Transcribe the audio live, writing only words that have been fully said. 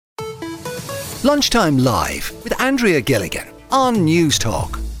Lunchtime Live with Andrea Gilligan on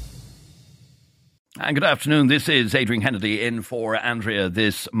Newstalk. And good afternoon, this is Adrian Kennedy in for Andrea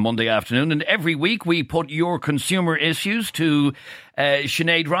this Monday afternoon. And every week we put your consumer issues to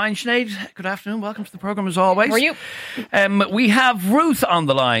Sinead Ryan. Sinead, good afternoon, welcome to the programme as always. How are you? We have Ruth on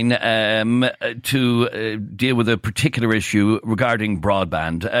the line to deal with a particular issue regarding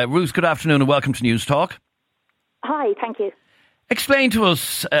broadband. Ruth, good afternoon and welcome to Newstalk. Hi, thank you. Explain to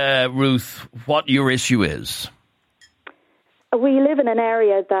us, Ruth, what your issue is. We live in an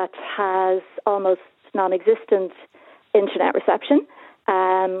area that has almost non-existent internet reception.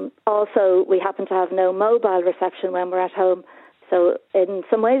 Also, we happen to have no mobile reception when we're at home. So in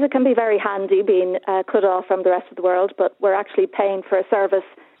some ways it can be very handy being cut off from the rest of the world, but we're actually paying for a service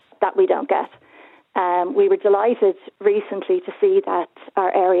that we don't get. We were delighted recently to see that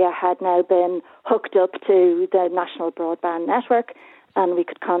our area had now been hooked up to the national broadband network, and we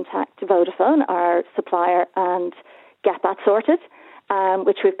could contact Vodafone, our supplier, and get that sorted,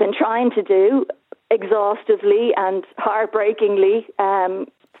 which we've been trying to do exhaustively and heartbreakingly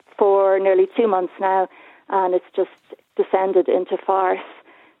for nearly 2 months now, and it's just descended into farce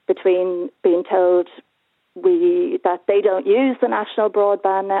between being told that they don't use the national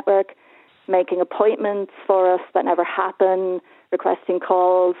broadband network, making appointments for us that never happen, requesting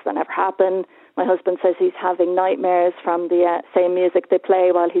calls that never happen. My husband says he's having nightmares from the same music they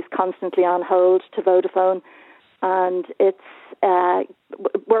play while he's constantly on hold to Vodafone. And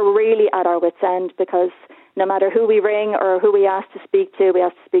we're really at our wits' end because no matter who we ring or who we ask to speak to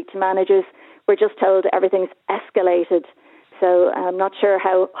managers, we're just told everything's escalated. So I'm not sure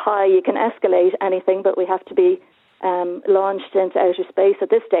how high you can escalate anything, but we have to be launched into outer space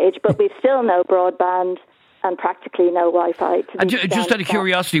at this stage. But we've still no broadband and practically no Wi-Fi. And just out of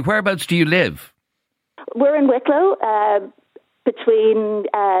curiosity, whereabouts do you live? We're in Wicklow, between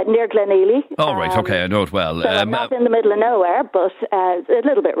near Glenealy. Oh, right, okay, I know it well. So not in the middle of nowhere, but a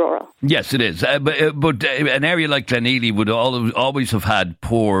little bit rural. Yes, it is. But an area like Glenealy would always have had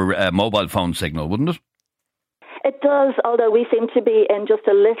poor mobile phone signal, wouldn't it? It does, although we seem to be in just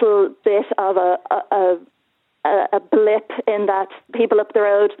a little bit of a blip in that people up the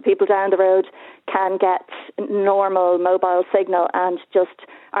road, the people down the road can get normal mobile signal, and just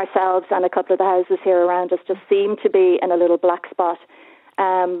ourselves and a couple of the houses here around us just seem to be in a little black spot.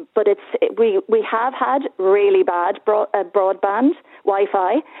 But we have had really bad broadband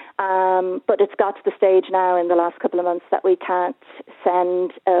Wi-Fi, but it's got to the stage now in the last couple of months that we can't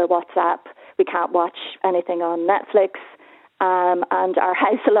send WhatsApp, we can't watch anything on Netflix, and our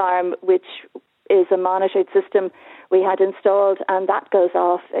house alarm, which is a monitored system we had installed, and that goes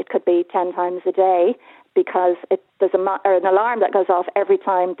off, it could be 10 times a day, because there's an alarm that goes off every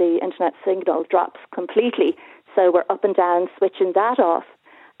time the internet signal drops completely. So we're up and down switching that off.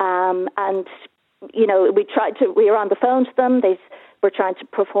 And, you know, we were on the phone to them. We're trying to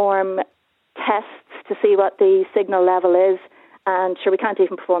perform tests to see what the signal level is. And sure, we can't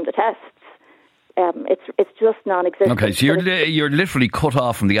even perform the tests. It's just non-existent. Okay, so you're literally cut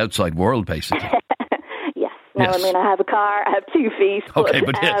off from the outside world, basically. Yes. No, yes. I mean, I have a car, I have 2 feet. Okay,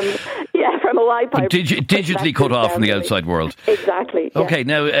 but from a Wi-Fi. But digitally cut off from the outside world. Exactly. Okay, yes.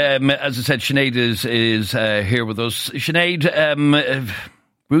 now, as I said, Sinead is here with us. Sinead,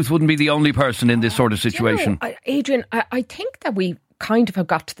 Ruth wouldn't be the only person in this sort of situation. You know, Adrian, I think that we kind of have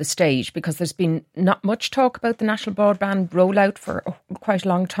got to the stage, because there's been not much talk about the national broadband rollout for quite a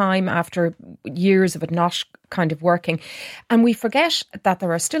long time after years of it not kind of working. And we forget that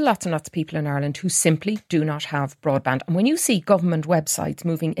there are still lots and lots of people in Ireland who simply do not have broadband. And when you see government websites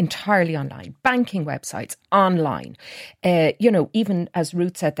moving entirely online, banking websites online, even as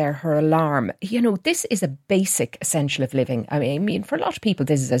Ruth said there, her alarm, this is a basic essential of living. I mean, for a lot of people,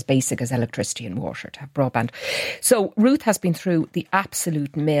 this is as basic as electricity and water to have broadband. So Ruth has been through the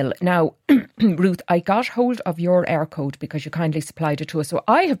absolute mill. Now, Ruth, I got hold of your air code because you kindly supplied it to us. So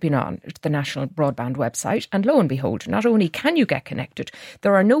I have been on the National Broadband website, and lo and behold, not only can you get connected,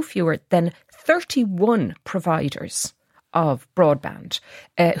 there are no fewer than 31 providers of broadband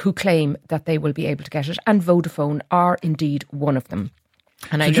who claim that they will be able to get it, and Vodafone are indeed one of them.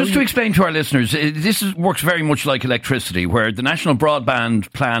 And so just to explain to our listeners, this works very much like electricity, where the National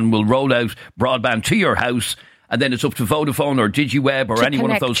Broadband Plan will roll out broadband to your house, and then it's up to Vodafone or DigiWeb or any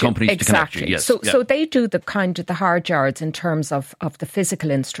one of those companies to connect you. Yes. So they do the kind of the hard yards in terms of the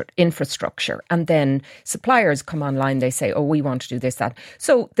physical infrastructure, and then suppliers come online, they say, oh, we want to do this, that.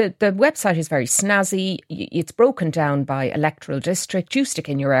 So the website is very snazzy. It's broken down by electoral district. You stick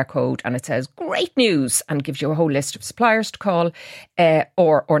in your air code and it says great news and gives you a whole list of suppliers to call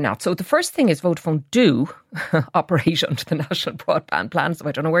or not. So the first thing is Vodafone do operate under the National Broadband Plan, so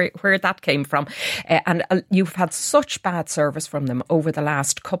I don't know where that came from. And you've had such bad service from them over the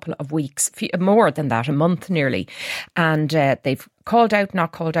last couple of weeks, more than that, a month nearly. And they've called out,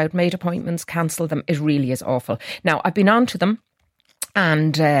 not called out, made appointments, cancelled them. It really is awful. Now, I've been on to them,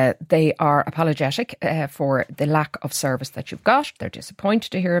 and they are apologetic for the lack of service that you've got. They're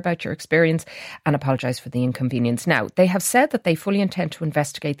disappointed to hear about your experience and apologise for the inconvenience. Now, they have said that they fully intend to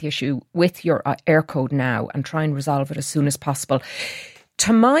investigate the issue with your Eircode now and try and resolve it as soon as possible.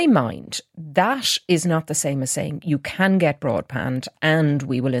 To my mind, that is not the same as saying you can get broadband and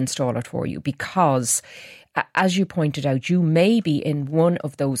we will install it for you, because as you pointed out, you may be in one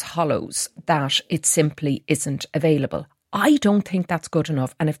of those hollows that it simply isn't available. I don't think that's good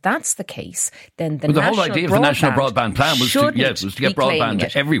enough. And if that's the case, then the whole idea of the National Broadband Plan was to get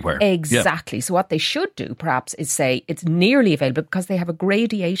broadband everywhere. Exactly. Yeah. So what they should do, perhaps, is say it's nearly available, because they have a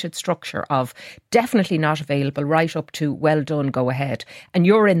gradated structure of definitely not available right up to well done, go ahead. And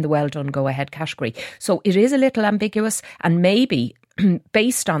you're in the well done, go ahead category. So it is a little ambiguous, and maybe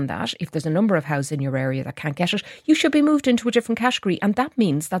based on that, if there's a number of houses in your area that can't get it, you should be moved into a different category. And that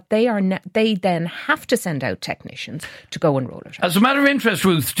means that they then have to send out technicians to go and roll it out. As a matter of interest,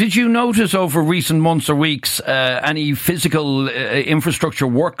 Ruth, did you notice over recent months or weeks any physical infrastructure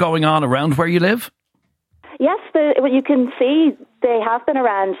work going on around where you live? Yes, you can see they have been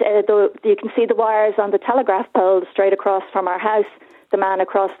around. You can see the wires on the telegraph pole straight across from our house. The man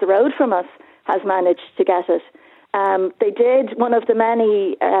across the road from us has managed to get it. They did one of the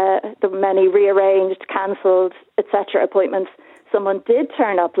many rearranged, cancelled, etc. appointments. Someone did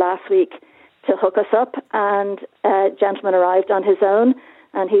turn up last week to hook us up, and a gentleman arrived on his own,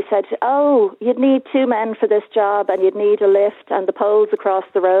 and he said, "Oh, you'd need 2 men for this job, and you'd need a lift and the poles across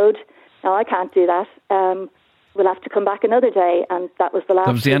the road." No, I can't do that. We'll have to come back another day, and that was the last.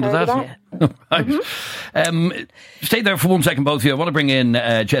 That was the end of that. Yeah. Right. Mm-hmm. Stay there for 1 second, both of you. I want to bring in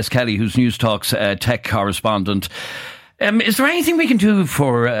Jess Kelly, who's Newstalk's tech correspondent. Is there anything we can do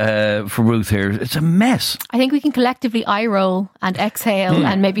for Ruth here? It's a mess. I think we can collectively eye roll and exhale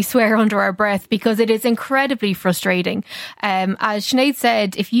and maybe swear under our breath, because it is incredibly frustrating. As Sinead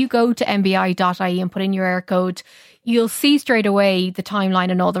said, if you go to nbi.ie and put in your Eircode, you'll see straight away the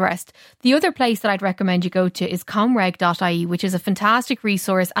timeline and all the rest. The other place that I'd recommend you go to is comreg.ie, which is a fantastic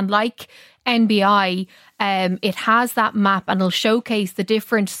resource. And like NBI, it has that map and it'll showcase the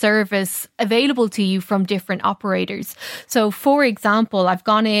different service available to you from different operators. So, for example, I've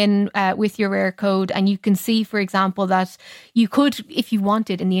gone in with your Eircode, and you can see, for example, that you could, if you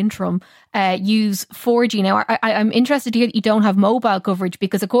wanted in the interim, use 4G. Now, I'm interested to hear that you don't have mobile coverage,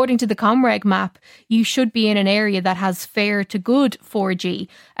 because according to the Comreg map, you should be in an area that has fair to good 4G.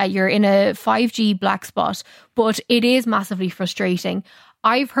 You're in a 5G black spot, but it is massively frustrating.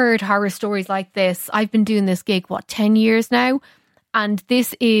 I've heard horror stories like this. I've been doing this gig, 10 years now? And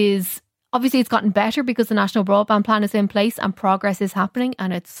this is, obviously it's gotten better because the National Broadband Plan is in place and progress is happening,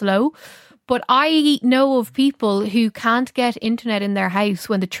 and it's slow. But I know of people who can't get internet in their house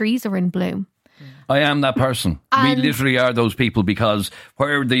when the trees are in bloom. I am that person. We literally are those people, because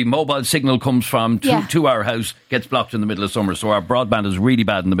where the mobile signal comes from to our house gets blocked in the middle of summer. So our broadband is really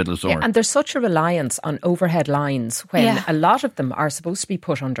bad in the middle of summer. Yeah, and there's such a reliance on overhead lines when a lot of them are supposed to be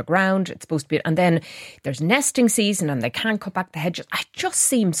put underground. It's supposed to be, and then there's nesting season and they can't cut back the hedges. It just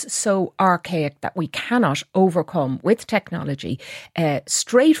seems so archaic that we cannot overcome with technology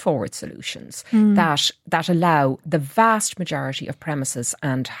straightforward solutions that allow the vast majority of premises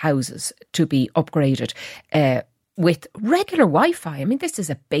and houses to be upgraded with regular Wi-Fi. I mean, this is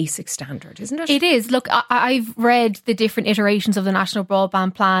a basic standard, isn't it? It is. Look, I've read the different iterations of the National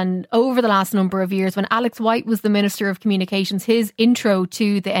Broadband Plan over the last number of years. When Alex White was the Minister of Communications, his intro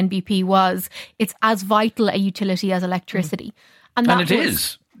to the NBP was, it's as vital a utility as electricity. And it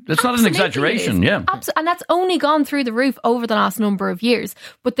is. It's not an exaggeration, yeah. And that's only gone through the roof over the last number of years.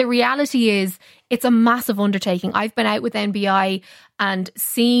 But the reality is, it's a massive undertaking. I've been out with NBI and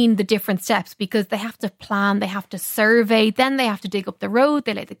seen the different steps, because they have to plan, they have to survey, then they have to dig up the road,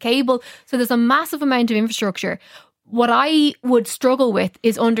 they lay the cable. So there's a massive amount of infrastructure. What I would struggle with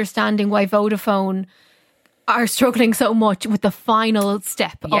is understanding why Vodafone are struggling so much with the final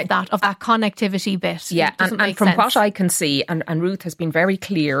step of that connectivity bit. Yeah, and from what I can see, and Ruth has been very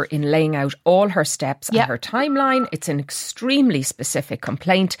clear in laying out all her steps and her timeline. It's an extremely specific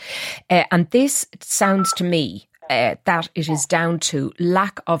complaint. And this sounds to me that it is down to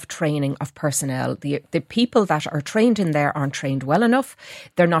lack of training of personnel. The people that are trained in there aren't trained well enough.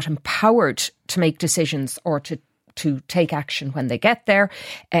 They're not empowered to make decisions or to take action when they get there.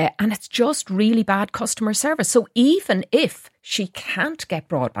 And it's just really bad customer service. So even if she can't get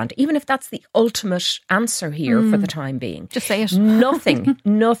broadband, even if that's the ultimate answer here for the time being. Just say it.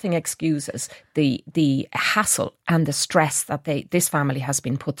 Nothing excuses the hassle and the stress that this family has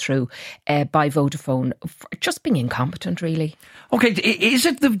been put through by Vodafone for just being incompetent, really. Okay, is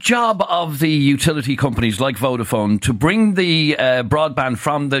it the job of the utility companies like Vodafone to bring the broadband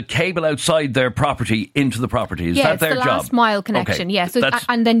from the cable outside their property into the property? Is that their job? Yeah, it's the last mile connection, okay. yeah. So,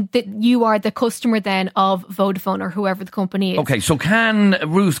 and then you are the customer then of Vodafone or whoever the company is. Okay, so can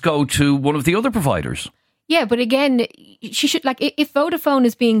Ruth go to one of the other providers? Yeah, but again, she should, like, if Vodafone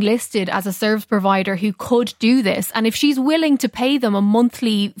is being listed as a service provider who could do this, and if she's willing to pay them a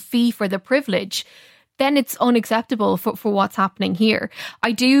monthly fee for the privilege, then it's unacceptable for what's happening here.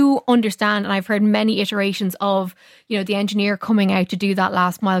 I do understand, and I've heard many iterations of, the engineer coming out to do that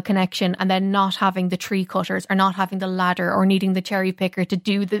last mile connection and then not having the tree cutters or not having the ladder or needing the cherry picker to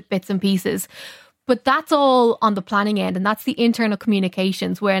do the bits and pieces. But that's all on the planning end, and that's the internal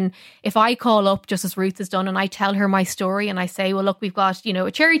communications. When if I call up, just as Ruth has done, and I tell her my story and I say, well, look, we've got,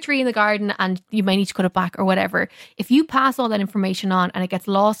 a cherry tree in the garden and you may need to cut it back or whatever. If you pass all that information on and it gets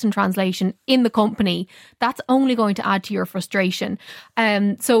lost in translation in the company, that's only going to add to your frustration.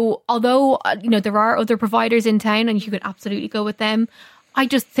 So although, there are other providers in town and you could absolutely go with them, I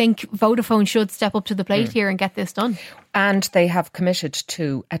just think Vodafone should step up to the plate here and get this done. And they have committed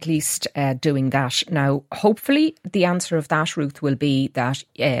to at least doing that. Now, hopefully the answer of that, Ruth, will be that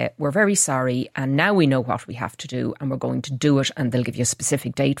we're very sorry and now we know what we have to do and we're going to do it, and they'll give you a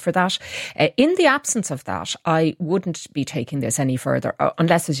specific date for that. In the absence of that, I wouldn't be taking this any further,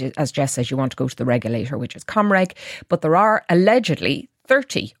 unless, as Jess says, you want to go to the regulator, which is Comreg. But there are allegedly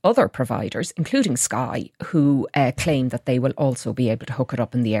 30 other providers, including Sky, who claim that they will also be able to hook it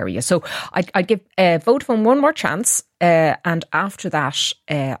up in the area. So I'd give Vodafone one more chance. And after that,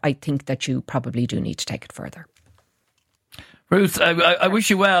 I think that you probably do need to take it further. Ruth, I wish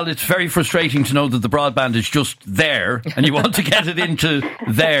you well. It's very frustrating to know that the broadband is just there and you want to get it into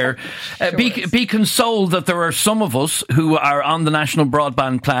there. Be consoled that there are some of us who are on the national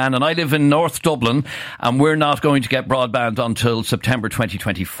broadband plan, and I live in North Dublin, and we're not going to get broadband until September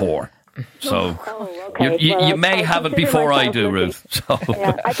 2024. So okay. you may have it before I do, Ruth. So.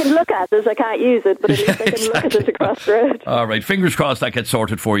 Yeah, I can look at it. I can't use it, but at least I can look at it across the road. All right. Fingers crossed that gets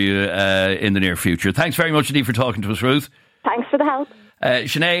sorted for you in the near future. Thanks very much indeed for talking to us, Ruth. Thanks for the help.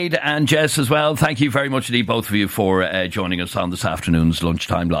 Sinead and Jess as well, thank you very much indeed, both of you, for joining us on this afternoon's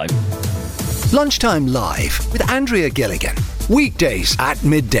Lunchtime Live. Lunchtime Live with Andrea Gilligan. Weekdays at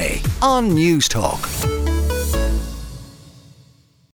midday on Newstalk.